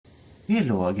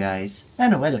Hello guys,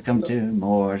 and welcome to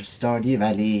more Stardew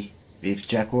Valley with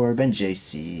Jacob and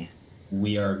JC.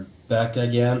 We are back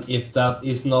again. If that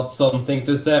is not something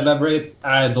to celebrate,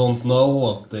 I don't know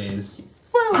what is.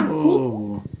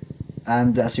 Woo!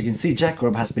 And as you can see,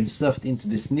 Jacob has been stuffed into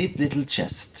this neat little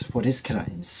chest for his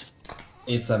crimes.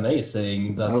 It's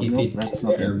amazing that he no, fit that's in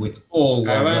not there him. with all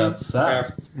of that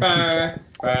sass.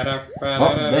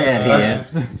 Oh, there he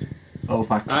is. Oh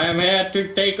fuck. I am here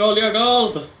to take all your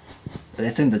gold.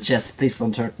 It's in the chest, please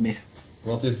don't hurt me.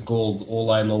 What is gold?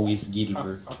 All I know is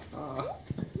Gilbert.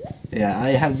 Yeah,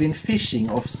 I have been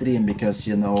fishing off stream because,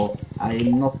 you know,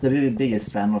 I'm not the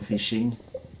biggest fan of fishing.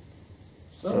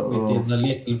 So we did a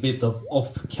little bit of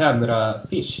off-camera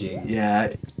fishing.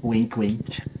 Yeah, wink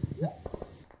wink.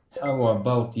 How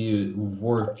about you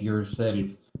work yourself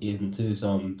into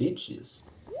some bitches?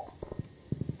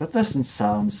 That doesn't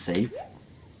sound safe.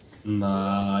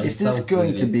 Nah, Is this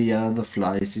going to be the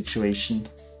fly situation?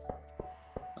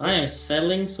 I am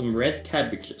selling some red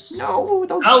cabbages. No,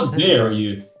 don't. How dare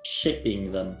you!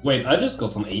 Shipping them. Wait, I just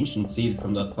got an ancient seed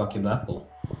from that fucking apple.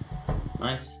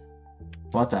 Nice.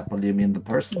 What apple do you mean, the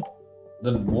person?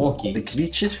 The walking. The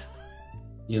creature?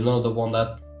 You know, the one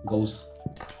that goes...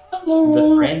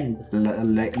 The friend.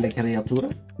 Le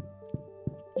creatura?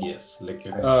 Yes, like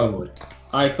Oh,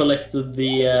 I collected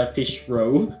the fish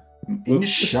roe.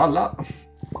 Inshallah.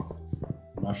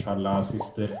 Mashallah,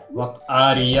 sister. What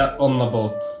are you on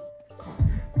about?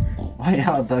 Why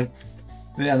are the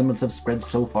animals have spread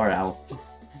so far out?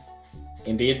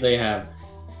 Indeed they have.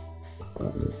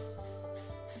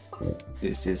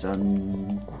 This is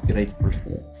ungrateful.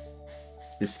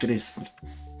 Disgraceful.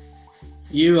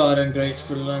 You are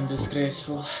ungrateful and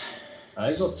disgraceful. I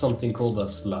got something called a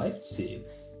slime seed.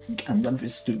 Gandalf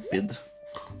is stupid.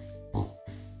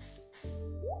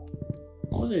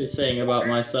 What are you saying about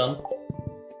my son?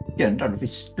 Gandalf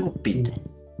is stupid.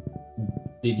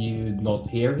 Did you not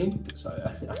hear him? Because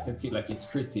I feel like it's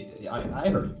pretty... I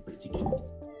heard it pretty good.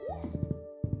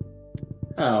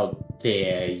 How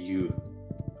dare you?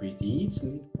 Pretty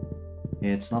easily.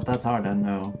 It's not that hard, I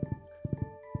know.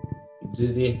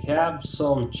 Do they have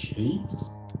some cheese?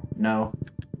 No.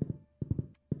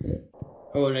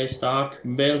 Tony Stark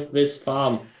built this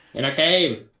farm in a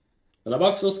cave with a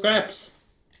box of scraps.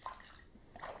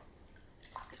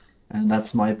 And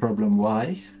that's my problem,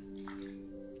 why?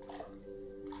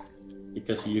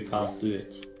 Because you can't do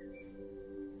it.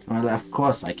 Well, of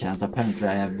course I can't. Apparently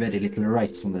I have very little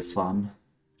rights on this farm.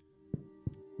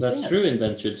 That's Yes. true,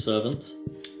 indentured servant.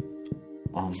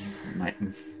 My...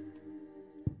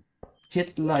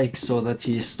 Hit like so that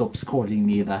he stops calling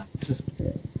me that.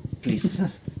 Please.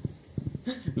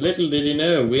 Little did you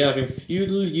know, we are in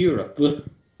feudal Europe.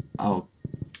 Oh.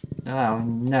 Oh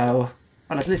no.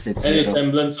 Well, at least it's... Any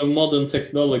semblance of modern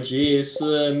technology is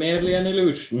merely an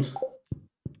illusion.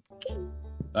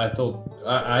 I thought...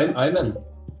 I meant...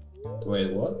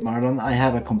 Wait, what? Marlon, I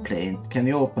have a complaint. Can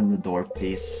you open the door,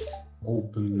 please?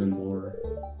 Open the door.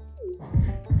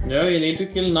 No, you need to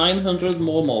kill 900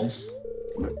 more mobs.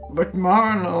 But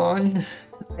Marlon,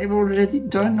 I've already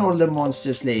done all the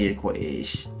Monster Slayer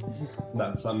quests.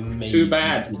 That's a major Too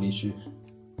bad. issue.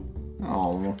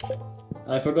 Oh,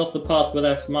 I forgot the part where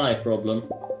that's my problem.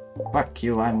 fuck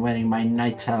you, I'm wearing my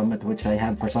knight helmet, which I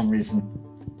have for some reason.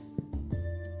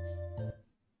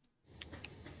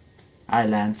 Hi,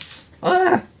 Lance.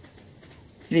 Ah!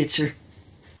 Creature.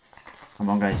 Come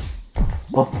on, guys.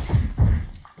 Oh.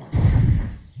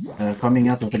 They're coming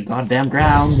out of the goddamn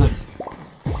ground.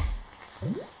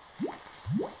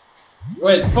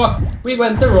 Wait, fuck! We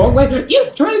went the wrong way! You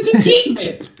tried to kill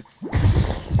me!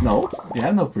 No, you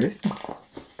have no proof.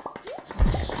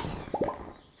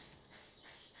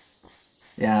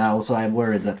 Yeah, also I'm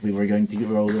worried that we were going to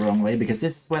go the wrong way, because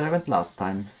this is where I went last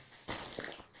time.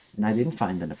 And I didn't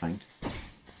find anything.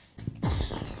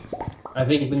 I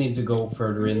think we need to go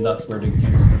further in, that's where the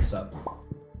good stuff's at.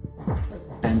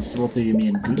 And what do you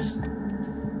mean, goods?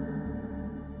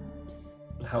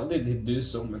 How did he do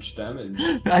so much damage?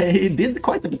 He did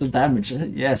quite a bit of damage,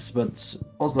 yes, but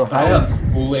also I how...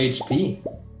 have full HP.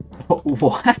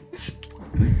 What?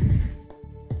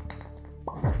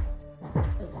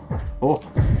 Oh,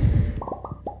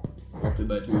 What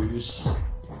did I lose?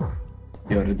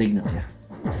 your dignity.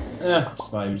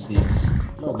 Slime seeds.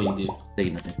 No big deal.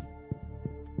 Dignity.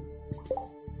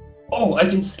 Oh, I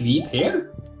can sleep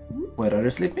here? Where are you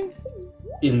sleeping?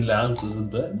 In Lance's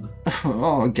bed.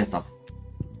 Oh, get up.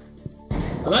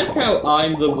 I like how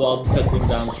I'm the one cutting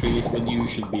down trees when you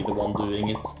should be the one doing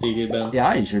it, Diggy Ben. Yeah,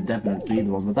 I should definitely be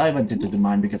the one, but I went into the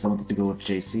mine because I wanted to go with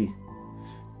JC.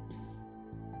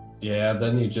 Yeah,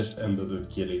 then you just ended up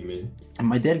killing me.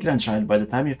 My dear grandchild, by the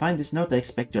time you find this note, I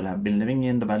expect you'll have been living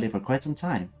in the valley for quite some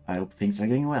time. I hope things are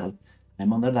going well.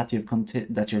 I'm honored that you're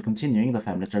continuing the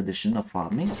family tradition of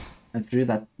farming, and through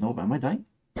that am I dying?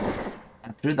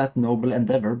 And through that noble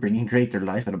endeavor, bringing greater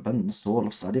life and abundance to all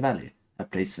of Stardew Valley, a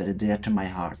place very dear to my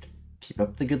heart. Keep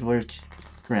up the good work,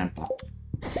 Grandpa.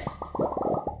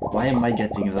 Why am I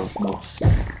getting those notes?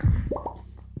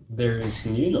 There's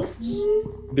new notes.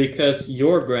 Because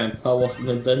your grandpa was an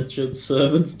indentured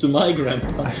servant to my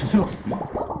grandpa. I don't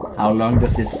know. How long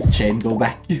does this chain go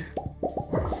back?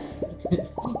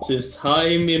 Since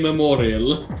time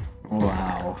immemorial.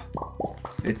 Wow.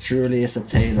 It truly is a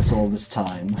tale as old as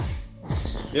time.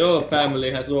 Your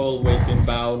family has always been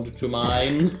bound to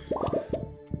mine.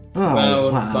 Oh,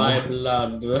 Bound wow. by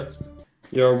blood.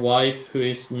 Your wife, who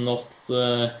is not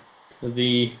the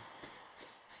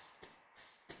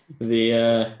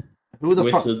Who the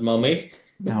fuck? wizard mummy.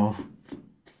 No.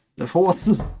 The horse.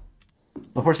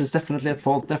 The horse is definitely at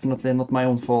fault. Definitely not my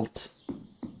own fault.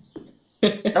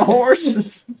 The horse!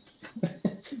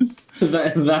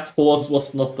 That horse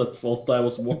was not at fault. I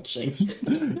was watching.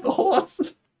 The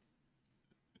horse!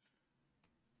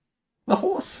 The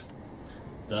horse!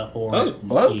 The horse.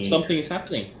 Oh, is something is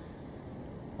happening.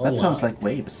 Oh, That sounds wow. like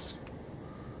waves.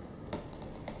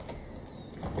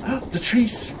 The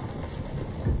trees!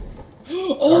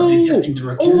 Are they getting the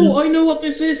raccoons? Oh, I know what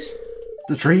this is.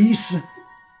 The trees!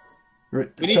 We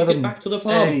need to get back to the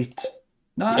farm. 8,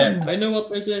 9, Yeah. I know what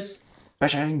this is.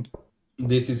 bashing!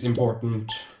 This is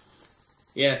important.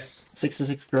 Yes.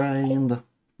 66 grind.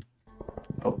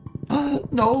 Oh.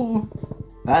 No!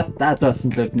 That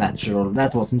doesn't look natural.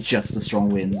 That wasn't just a strong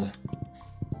wind.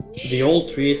 The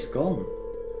old tree is gone.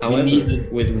 However,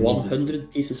 needed- with we needed-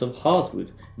 100 pieces of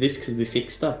hardwood, this could be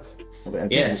fixed up. Okay.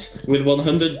 Yes, with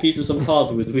 100 pieces of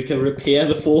hardwood, we can repair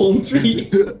the fallen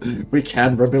tree. We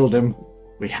can rebuild him.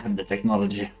 We have the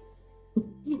technology.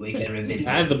 We can reveal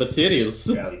And the materials.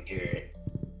 stronger.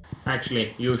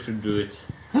 Actually, you should do it.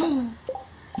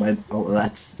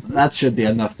 That should be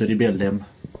enough to rebuild him.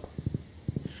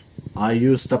 I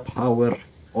use the power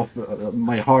of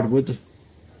my hardwood.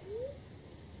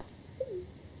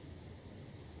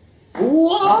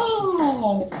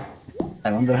 Wow!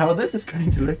 I wonder how this is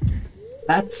going to look.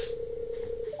 That's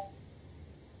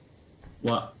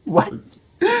What? what.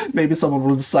 Maybe someone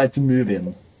will decide to move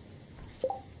in.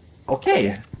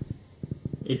 Okay.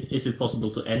 Is it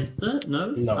possible to enter?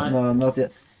 No? No. No, not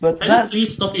yet. But Can you that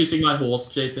please stop using my horse,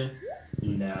 Jason?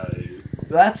 No.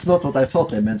 that's not what I thought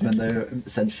they meant when they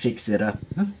said fix it up.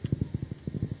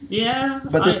 Yeah.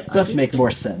 But it does think- make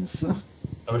more sense.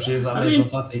 Oh, she's a I mean-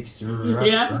 little fat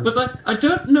Yeah, but I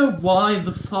don't know why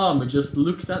the farmer just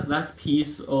looked at that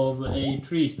piece of a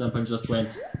tree stump and just went,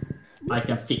 I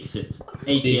can fix it.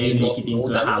 They AKA did make not it know into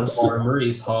a that the house. farmer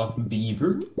is half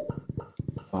beaver.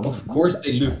 Of course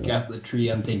they look at the tree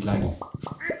and think like,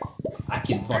 I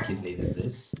can fucking live in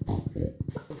this.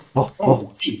 Oh,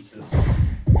 Oh, Jesus.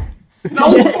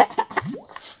 No!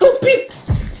 Stop it!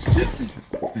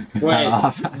 Wait,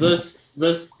 does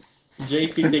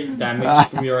JT take damage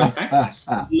from your attacks?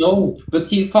 No, but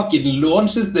he fucking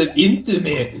launches them into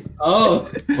me. Oh,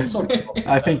 I'm sorry.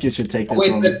 I think you should take this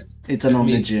Wait, one. but- It's an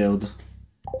only me. geode.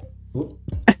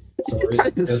 Sorry.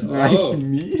 Just Just, right Oh.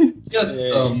 me. just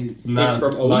it's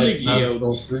from only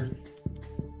geodes. sculptor.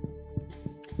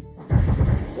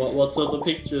 what sort of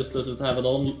pictures does it have? An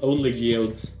only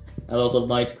geodes? A lot of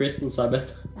nice crystals, I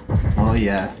bet. Oh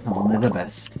yeah, only the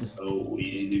best. Oh,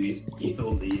 it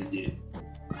only is.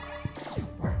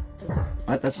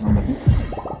 Right, that's not button.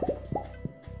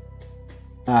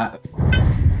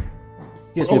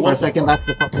 Excuse me for a what? second, that's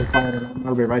the fucking fire alarm.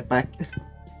 I'll be right back.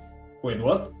 Wait,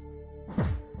 what?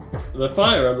 The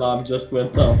fire alarm just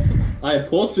went off. I am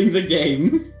pausing the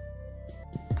game.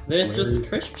 There's Where just a is-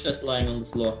 treasure chest lying on the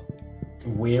floor.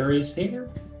 Where is here?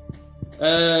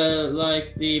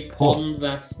 Like the pond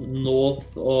that's north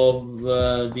of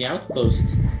the outpost.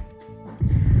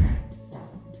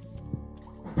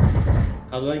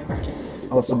 How do I check?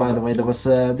 Also, by the way, there was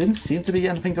didn't seem to be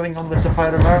anything going on with the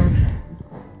fire alarm.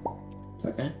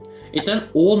 Okay. It's an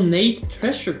ornate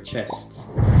treasure chest.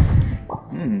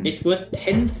 Hmm. It's worth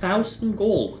 10,000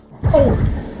 gold. Oh!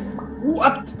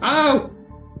 What? Ow!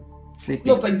 Sleepy.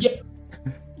 Not again!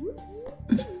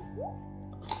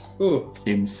 Ooh.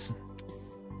 James.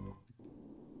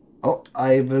 Oh,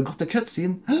 I've got a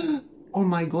cutscene. Oh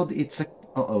my god, it's a...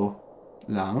 Uh-oh.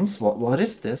 Lance, what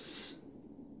is this?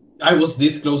 I was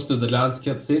this close to the Lance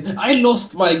cutscene. I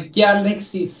lost my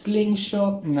galaxy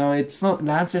slingshot. No, it's not.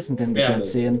 Lance isn't in the Yeah,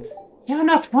 cutscene. You're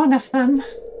not one of them.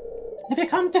 Have you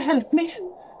come to help me?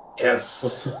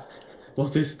 Yes.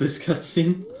 What is this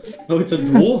cutscene? Oh, it's a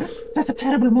dwarf. There's a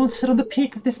terrible monster on the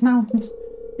peak of this mountain.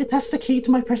 It has the key to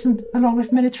my prison, along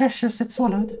with many treasures it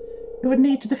swallowed. You would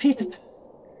need to defeat it.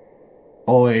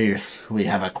 Boys, we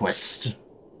have a quest.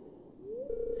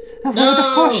 A word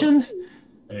of caution.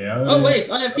 Yeah. Oh wait,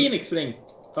 I have Phoenix Ring.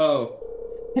 Oh.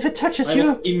 If it touches I you,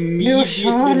 was you will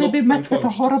surely immediately be met with a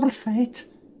unconscious. horrible fate.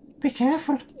 Be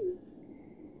careful.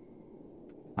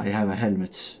 I have a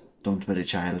helmet. Don't worry,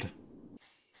 child.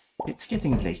 It's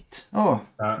getting late. Oh,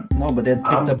 nobody had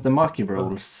picked up the marquee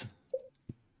rolls.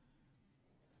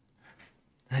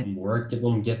 I'm working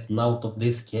on getting out of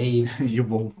this cave. You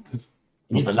won't.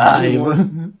 Not It's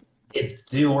alive. It's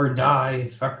do or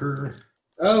die, fucker.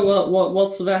 Oh, well,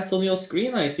 what's that on your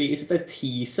screen I see? Is it a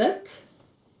tea set?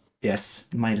 Yes,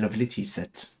 my lovely tea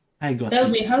set. I got Tell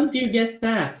it. me, how do you get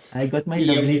that? I got my The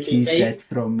lovely tea tape? set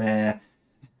from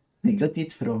I got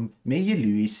it from Mayor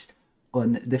Lewis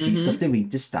on the Feast of the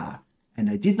Winter Star. And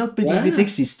I did not believe it Wow.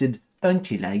 existed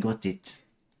until I got it.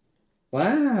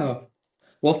 Wow.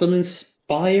 What an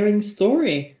inspiring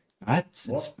story. What?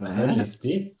 What the hell is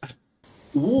this?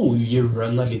 Ooh, you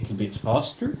run a little bit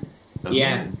faster?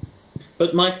 Yeah.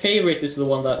 But my favorite is the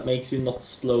one that makes you not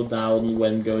slow down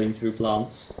when going through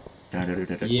plants.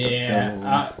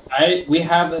 Yeah, we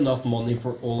have enough money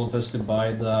for all of us to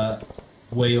buy the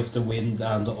Way of the Wind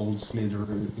and the Old Slither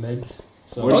legs.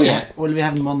 So Well, Oh, yeah. well, we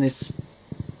have money.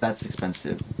 That's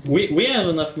expensive. We have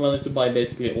enough money to buy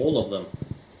basically all of them.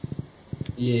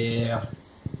 yeah,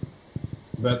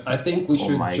 but I think we Oh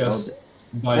should my just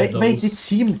buy Wait, those. wait, it's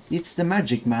him. It's the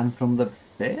magic man from the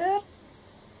fair.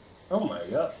 Oh my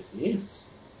god, it is.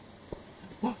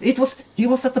 He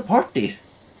was at the party.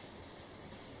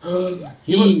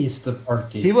 He is the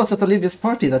party. He was at Olivia's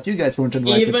party that you guys weren't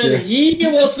invited Even to. he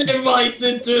was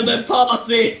invited to the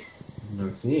party!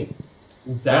 Let's see.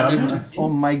 Damn. Oh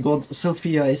my god,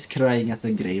 Sophia is crying at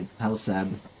the grave. How sad.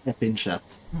 F in chat.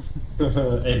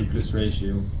 L plus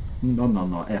ratio.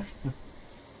 No, F.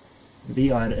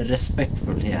 We are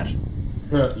respectful here.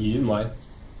 You might.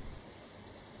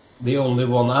 The only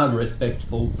one I'm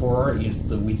respectful for is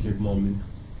the wizard mommy.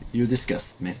 You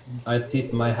disgust me. I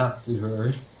tip my hat to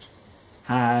her.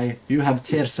 Hi, you have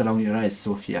tears along your eyes,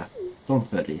 Sophia. Don't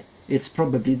worry, it's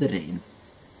probably the rain.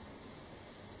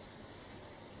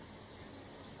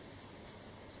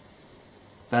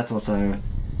 That was a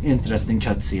interesting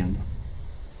cutscene.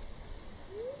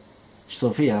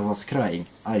 Sophia was crying.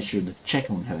 I should check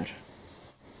on her.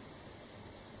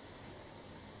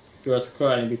 She was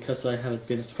crying because I haven't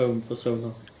been at home for so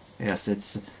long. Yes,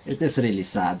 it is really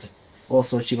sad.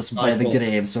 Also, she was by the thought-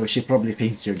 grave, so she probably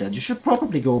thinks you're dead. You should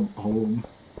probably go home.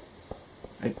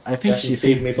 I think She she hasn't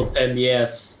seen thinks me for 10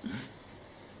 years.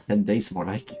 10 days more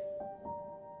like.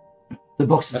 The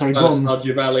boxes As are far as gone.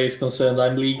 Stardew Valley is concerned,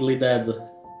 I'm legally dead.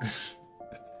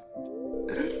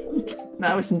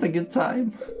 Now isn't a good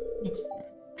time.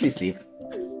 Please leave.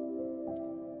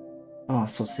 Oh,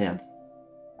 so sad.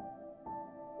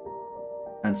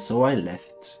 And so I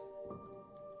left.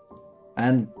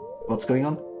 And what's going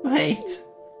on? Wait!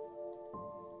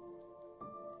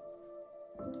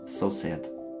 So sad.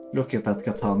 Look at that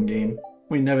Catan game.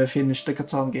 We never finished the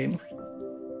Catan game.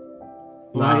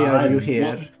 Why are you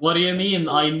here? What do you mean?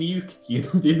 I nuked you,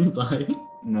 didn't I?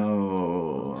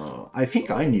 No, I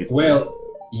think I knew. Well,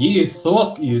 you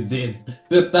thought you did,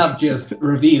 but that just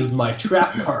revealed my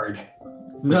trap card.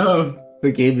 No.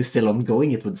 The game is still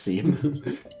ongoing, it would seem.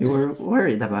 You were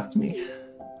worried about me.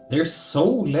 There's so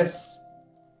less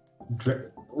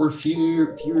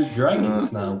fewer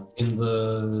dragons now in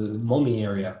the mommy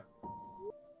area.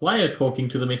 Why are you talking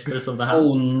to the mistress of the house?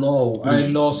 Oh no, I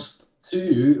lost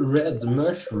 2 red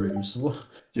mushrooms.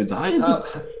 You died? How,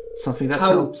 Something that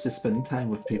how- helps is spending time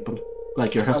with people.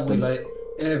 Like your how husband. will I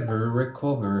ever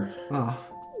recover? Ah.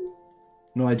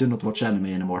 No, I do not watch anime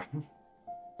anymore.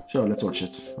 Sure, let's watch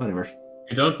it. Whatever.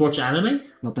 You don't watch anime?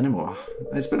 Not anymore.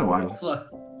 It's been a while.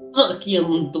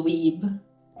 Fucking dweeb.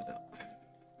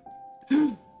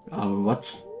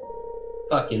 What?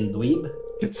 Fucking dweeb.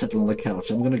 Get settled on the couch.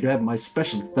 I'm gonna grab my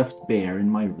special stuffed bear in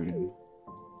my room.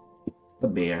 The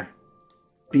bear.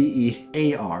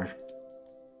 B-E-A-R.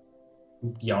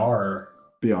 Yar.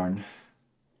 Bjorn.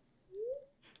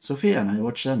 Sophia and I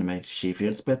watch anime. She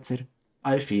feels better.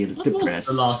 I feel What depressed.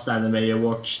 was the last anime you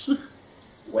watched?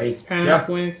 Wake up.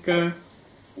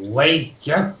 Wake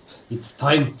up. It's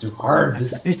time to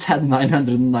harvest. It had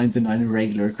 999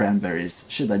 regular cranberries.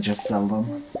 Should I just sell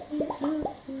them?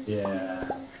 Yeah.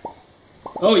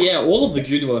 Oh yeah, all of the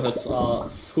Juno huts are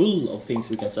full of things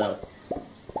we can sell.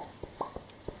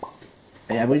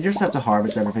 Yeah, we just have to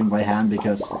harvest everything by hand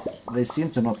because they seem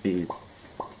to not be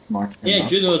smart Yeah, enough.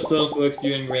 Junos don't work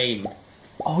during rain.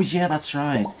 Oh yeah, that's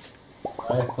right.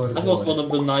 That was one of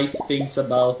the nice things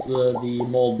about the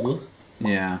mod.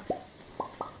 Yeah.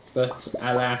 But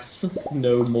alas,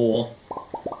 no more.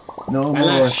 No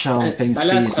more shall things be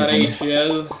alas, simple.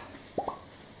 Horatio.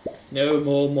 No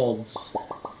more mods.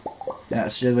 Yeah,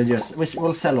 should we just...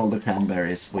 We'll sell all the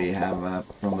cranberries we have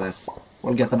from this.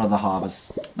 We'll get another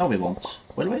harvest. No, we won't.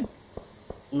 Will we?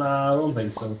 No, I don't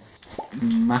think so.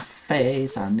 My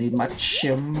face, I need my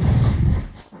chums.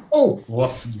 Oh,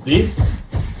 what's this?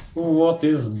 What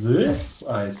is this?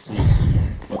 I see.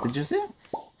 What did you see?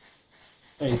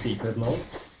 A secret note.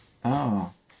 Oh.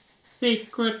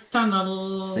 Secret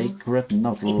tunnel. Secret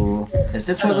note. Is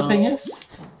this where the thing is?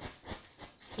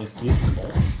 Is this the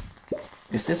boss?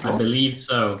 Is this I lost? believe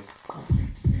so.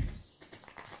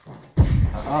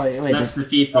 Oh, wait. That's the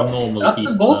feat of normal That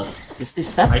people. the boss?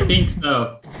 Is that... I think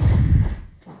so.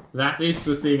 That is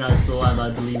the thing I saw, and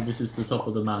I believe this is the top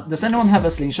of the mountain. Does anyone have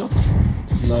a slingshot?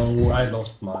 No, I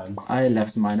lost mine. I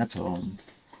left mine at home.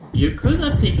 You could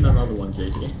have taken another one,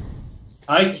 JC.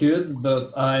 I could,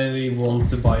 but I want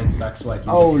to buy it back so I can...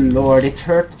 Oh lord, it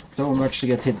hurts so much to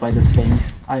get hit by this thing.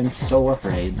 I'm so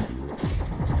afraid.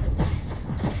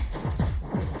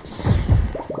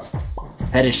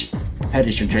 Perish.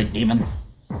 Perish, you great demon.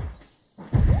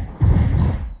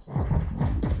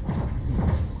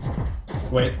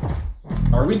 Wait,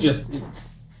 are we just...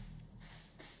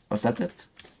 Was that it?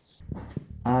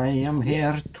 I am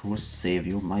here to save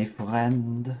you, my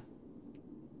friend.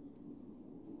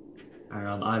 Hang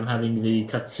on, I'm having the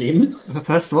cutscene. The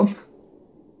first one?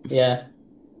 Yeah.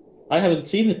 I haven't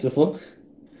seen it before.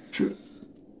 True.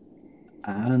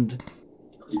 And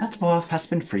that dwarf has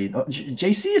been freed. Oh,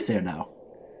 JC is here now.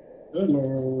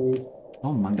 Hello.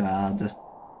 Oh my god.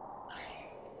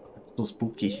 So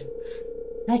spooky.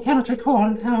 I cannot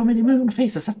recall how many moon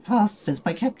phases have passed since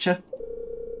my capture.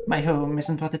 My home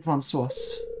isn't what it once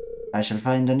was. I shall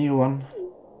find a new one.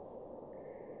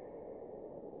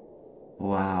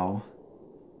 Wow.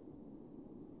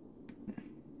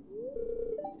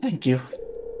 Thank you.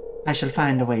 I shall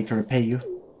find a way to repay you.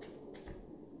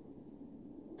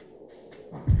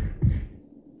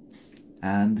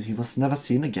 And he was never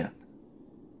seen again.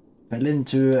 Fell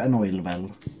into an oil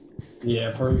well.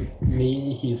 Yeah, for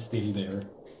me, he's still there.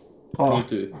 Oh, Me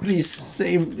too. please,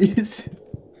 save me.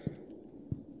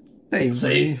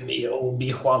 Save me,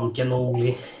 Obi-Wan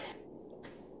Kenobi.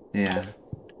 Yeah.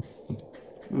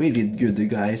 We did good,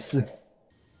 guys.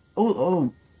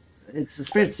 Oh, it's a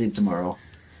Spirit Seed tomorrow.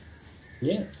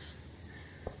 Yes.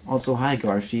 Also, hi,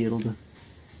 Garfield.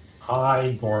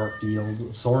 Hi,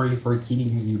 Garfield. Sorry for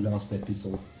killing you last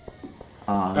episode.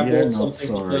 I You're bought not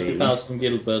something for sorry. 30,000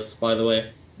 Gilberts, by the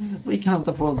way. We can't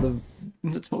afford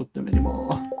the totem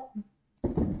anymore.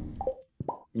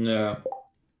 No.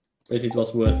 But it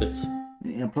was worth it.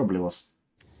 Yeah, probably was.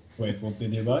 Wait, what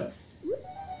did you buy?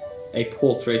 A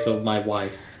portrait of my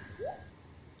wife.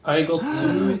 I got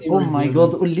two. Oh my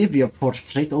god, Olivia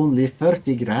portrait only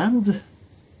 30 grand?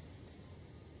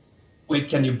 Wait,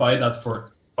 can you buy that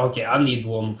for... Okay, I need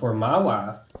one for my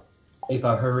wife. If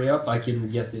I hurry up, I can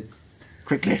get it.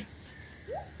 Quickly.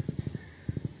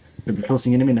 We'll be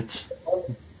closing in a minute.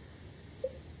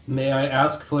 May I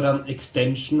ask for an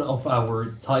extension of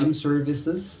our time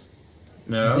services?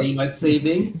 No. Daylight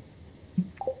saving?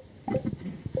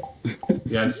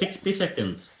 You have 60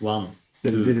 seconds. 1,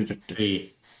 2,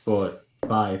 3, 4,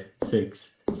 5,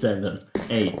 6, 7,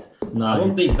 8, 9. I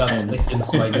don't think that's 10.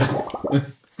 seconds like that.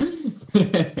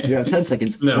 You have 10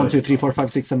 seconds. No, 1, 2, 3, 4,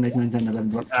 5, 6, 7, 8, 9, 10,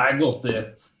 11, 12. I got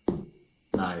it.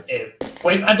 Nice.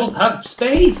 Wait, I don't have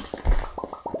space!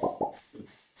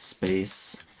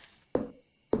 Space.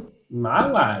 My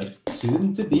wife,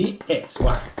 soon to be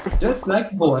ex-wife, just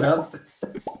like Borat.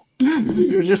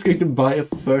 You're just going to buy a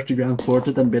 30 grand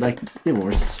portrait and be like,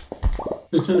 divorced.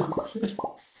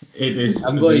 It is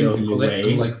I'm the going to only collect way.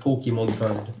 them like Pokemon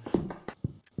card.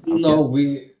 No,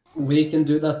 we can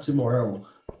do that tomorrow.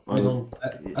 We don't.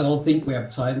 I don't think we have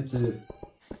time to.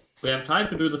 We have time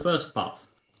to do the first part.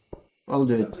 I'll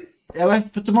do it. Yeah,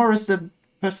 wait, but tomorrow is the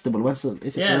festival.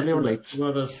 Is it early or late?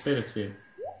 What a spirit here.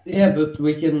 Yeah, but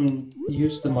we can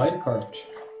use the minecart.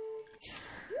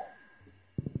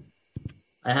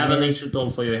 I have an ancient doll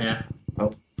for you here.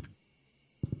 Oh.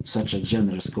 Such a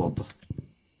generous god.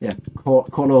 Yeah,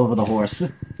 call over the horse.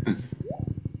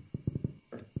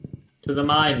 To the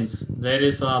mines. There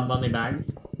is a money bag.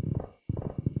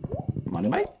 Money,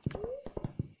 mate?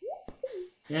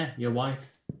 Yeah, your wife.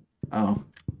 Oh.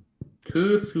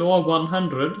 To floor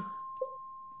 100.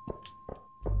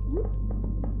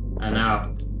 And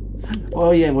now.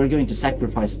 Oh yeah, we're going to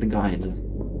sacrifice the guide.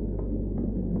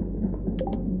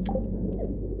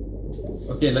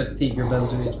 Okay, let Tigerman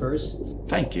do it first.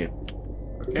 Thank you.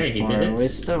 Okay, he did Faraway it.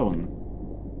 stone.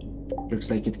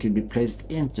 Looks like it could be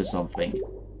placed into something.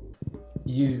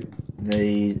 You...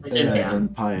 The It's in here. earthen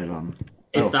pylon.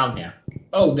 It's Oh, down here.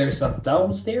 Oh, there's a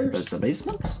downstairs? there's a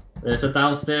basement? There's a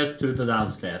downstairs to the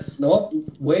downstairs. No,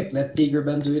 wait, let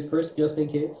Tigerman do it first, just in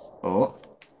case. Oh.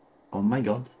 Oh my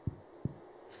god.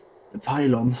 The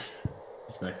pylon.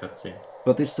 It's not a cutscene.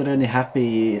 But is there any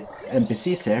happy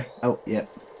NPCs here? Oh, yeah.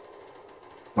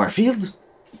 Garfield?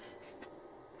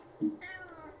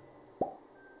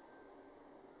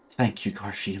 Thank you,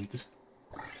 Garfield.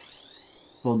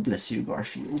 God bless you,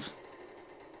 Garfield.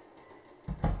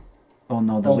 Oh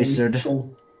no, the wizard.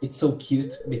 It's so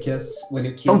cute, because when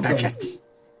you kill Don't touch something,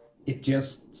 it! it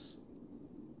just...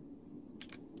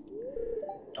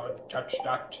 Don't touch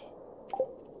that.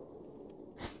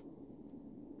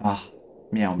 Ah,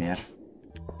 meow meow.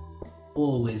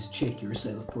 Always check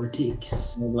yourself for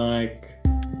ticks. Like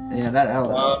Yeah, that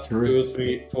 1, true. 2,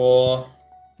 3, 4,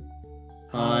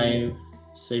 5,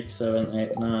 6, 7,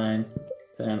 8, 9,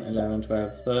 10, 11,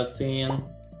 12, 13,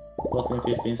 14,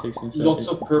 15, 16, 17. Lots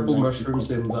of purple 19,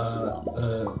 mushrooms in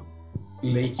the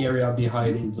lake area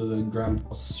behind the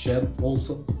grandpa's shed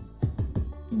also.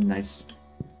 Nice.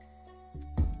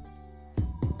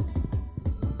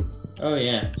 Oh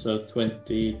yeah, so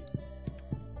 22.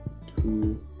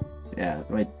 Yeah,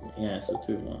 wait, Yeah, so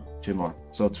 2 more. 2 more.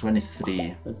 So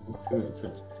 23. 22 and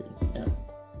 23. Yeah.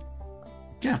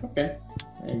 Yeah. Okay.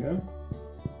 There you go.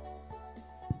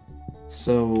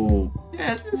 So,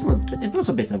 yeah, it was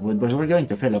a bit of wood, but we're going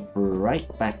to fill up right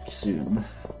back soon.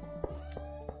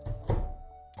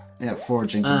 Yeah,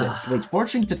 forging today. Wait,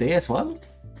 forging today as well?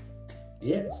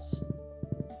 Yes.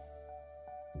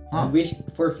 Huh. I wish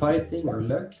for fighting or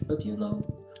luck, but you know.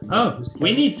 Oh,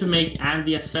 we need to make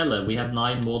Andy a seller. We have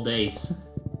 9 more days.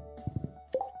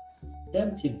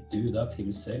 Can't he do that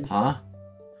himself? Huh?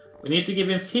 We need to give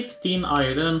him 15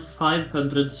 iron,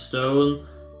 500 stone,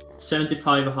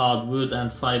 75 hardwood,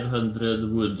 and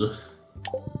 500 wood.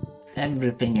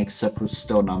 Everything except for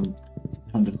stone, I'm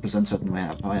 100% certain we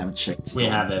have. I haven't checked stone. We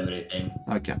have everything.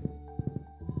 Okay.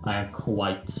 I am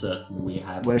quite certain we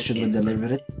have. Where should we it.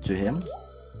 deliver it? To him?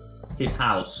 His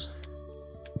house.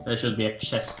 There should be a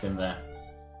chest in there.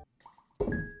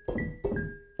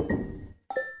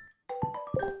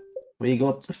 We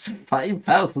got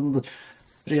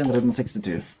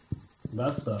 5,362.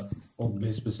 That's a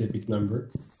oddly specific number.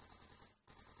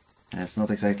 It's not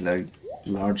exactly a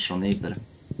large one either.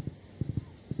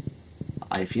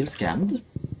 I feel scammed.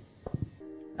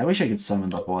 I wish I could summon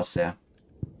the horse here,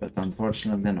 but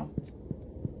unfortunately not.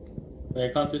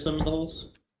 Where can't we summon the horse?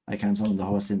 I can summon the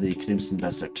horse in the Crimson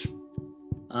Desert.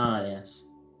 Ah, yes.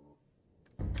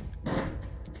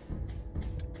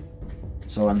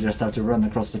 So I'll just have to run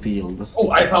across the field.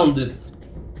 Oh, I found it!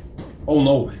 Oh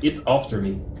no, it's after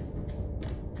me.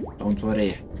 Don't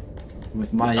worry.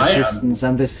 With my I am. assistance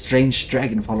and this strange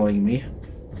dragon following me,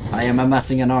 I am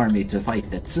amassing an army to fight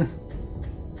it.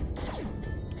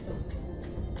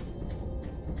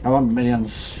 Come on,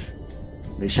 minions.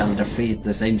 We shall defeat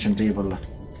this ancient evil.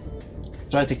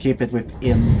 Try to keep it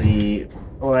within the...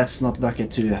 Oh, let's not look it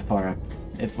too far up.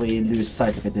 If we lose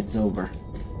sight of it, it's over.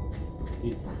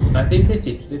 I think they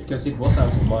fixed it because it was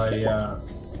out of my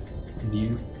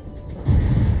view.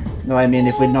 No, I mean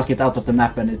if we knock it out of the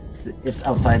map and it's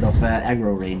outside of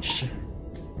aggro range.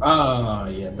 Ah,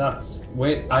 yeah, that's...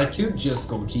 Wait, I could just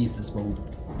go Jesus mode.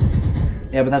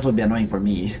 Yeah, but that would be annoying for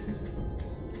me.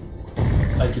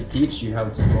 I could teach you how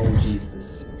to roll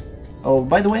Jesus. Oh,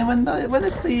 by the way, when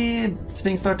is the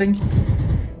thing starting?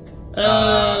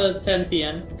 10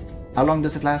 PM. How long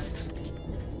does it last?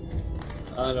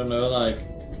 I don't know, like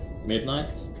midnight.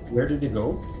 Where did it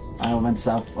go? I went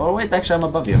south. Oh wait, actually I'm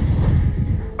above you.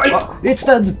 Right. Oh, it's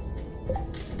dead!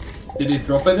 Did it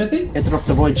drop anything? It dropped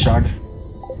the void shard.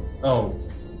 Oh.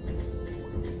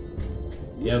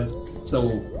 Yeah, so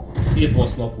it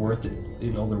was not worth it,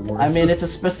 in other words. I mean, it's a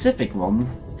specific one.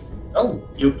 Oh,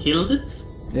 You killed it?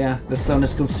 Yeah, the stone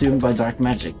is consumed by dark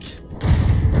magic.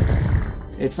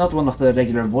 It's not one of the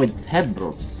regular void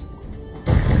pebbles.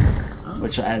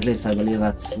 Which at least I believe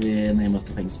that's the name of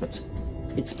the things, but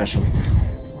it's special.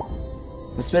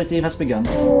 The spirit eve has begun.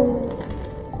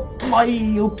 My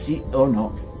oopsie. Oh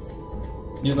no.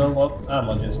 you know what?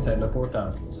 I'ma just teleport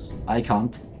out. I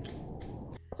can't.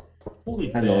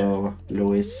 Holy Hello,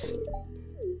 Louis.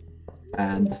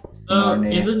 And In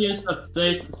Marnie. the news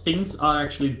update, things are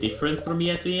actually different from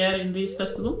year to year in these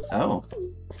festivals. Oh,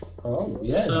 Oh,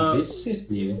 yeah, So- this is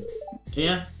new.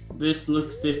 Yeah, this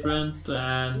looks different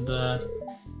and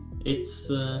it's...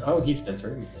 Oh, he's the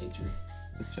Terminator.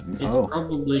 It's Oh,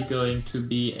 probably going to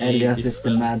be a Elliot is the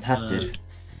different, Mad Hatter.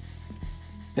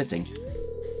 Fitting.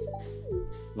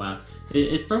 Wow.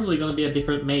 It's probably going to be a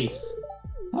different maze.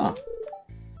 Oh,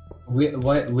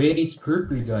 Where is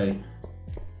purple guy?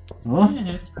 oh,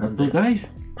 Yeah, it's purple guy.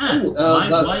 Ah, Oh, my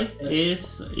that- wife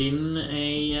is in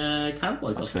a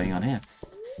cowboy What's costume. going on here?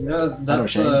 Yeah, Hello, that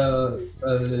Shane.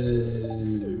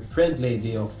 friend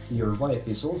lady of your wife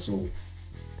is also.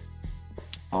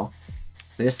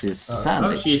 This is Oh,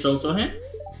 Sandy. she's also here?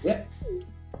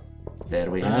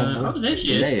 There we have Oh, there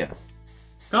she is. Leia.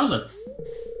 Scarlet.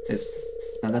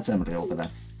 No, that's Emily over there.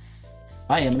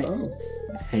 Hi, Emily. Oh.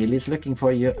 Haley's looking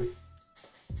for you.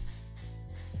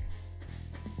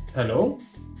 Hello?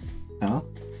 Oh.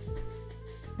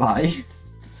 Bye.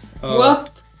 Oh.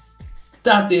 What?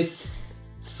 That is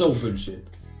so bullshit.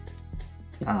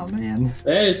 Oh, man.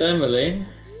 There is Emily.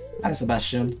 Hi,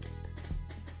 Sebastian.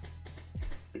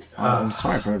 Oh, I'm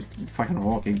sorry for fucking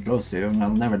walking close to you, and I'll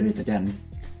never do it again.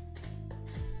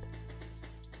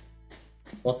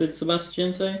 What did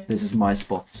Sebastian say? This is my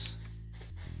spot.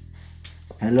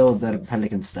 Hello there,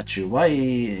 pelican statue. Why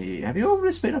have you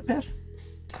always been up here?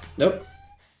 Nope.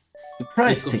 The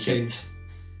price Nickel ticket.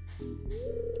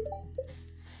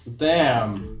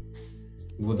 Damn.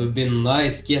 Would have been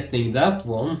nice getting that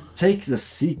one. Take the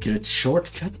secret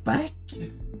shortcut back.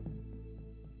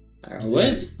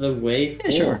 Where's the way Yeah,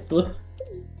 sure. forward?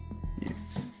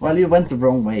 Well, you went the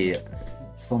wrong way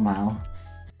somehow.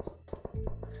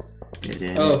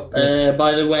 Oh,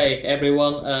 by the way,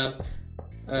 everyone,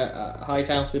 hi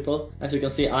townspeople. As you can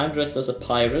see, I'm dressed as a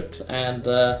pirate, and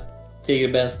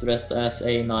Figure Ben's dressed as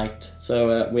a knight.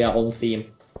 So we are on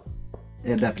theme.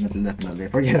 Yeah, definitely.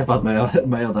 Forget about my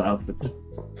other outfit.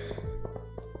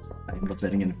 I'm not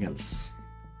wearing anything else.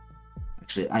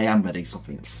 Actually, I am wearing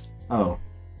something else. Oh.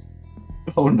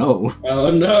 Oh no.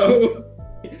 Oh no!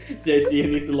 JC, you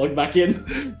need to log back in.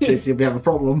 JC, we have a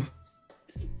problem.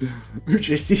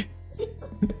 JC.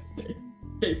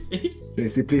 JC.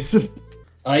 JC, please.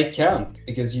 I can't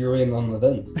because you're in an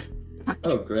event.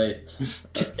 Oh great.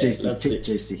 Kick Okay, JC, let's kick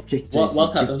see. JC, kick JC.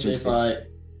 What kick happens if JC. I?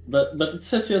 But it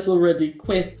says he has already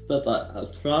quit. But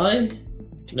I'll try.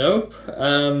 Nope.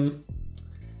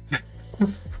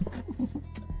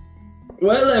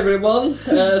 Well, everyone,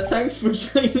 thanks for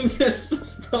joining us for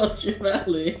Stardew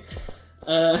Valley.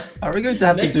 Are we going to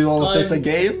have to next do all of this time-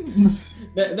 again?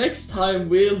 Next time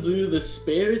we'll do the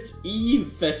Spirits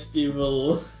Eve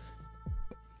festival.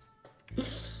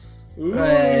 Ooh.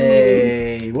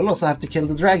 Hey, we'll also have to kill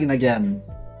the dragon again.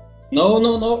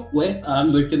 No. Wait, I'm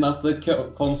looking at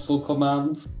the console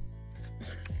commands.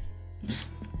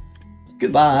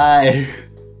 Goodbye.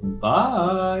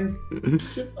 Bye.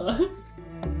 Goodbye.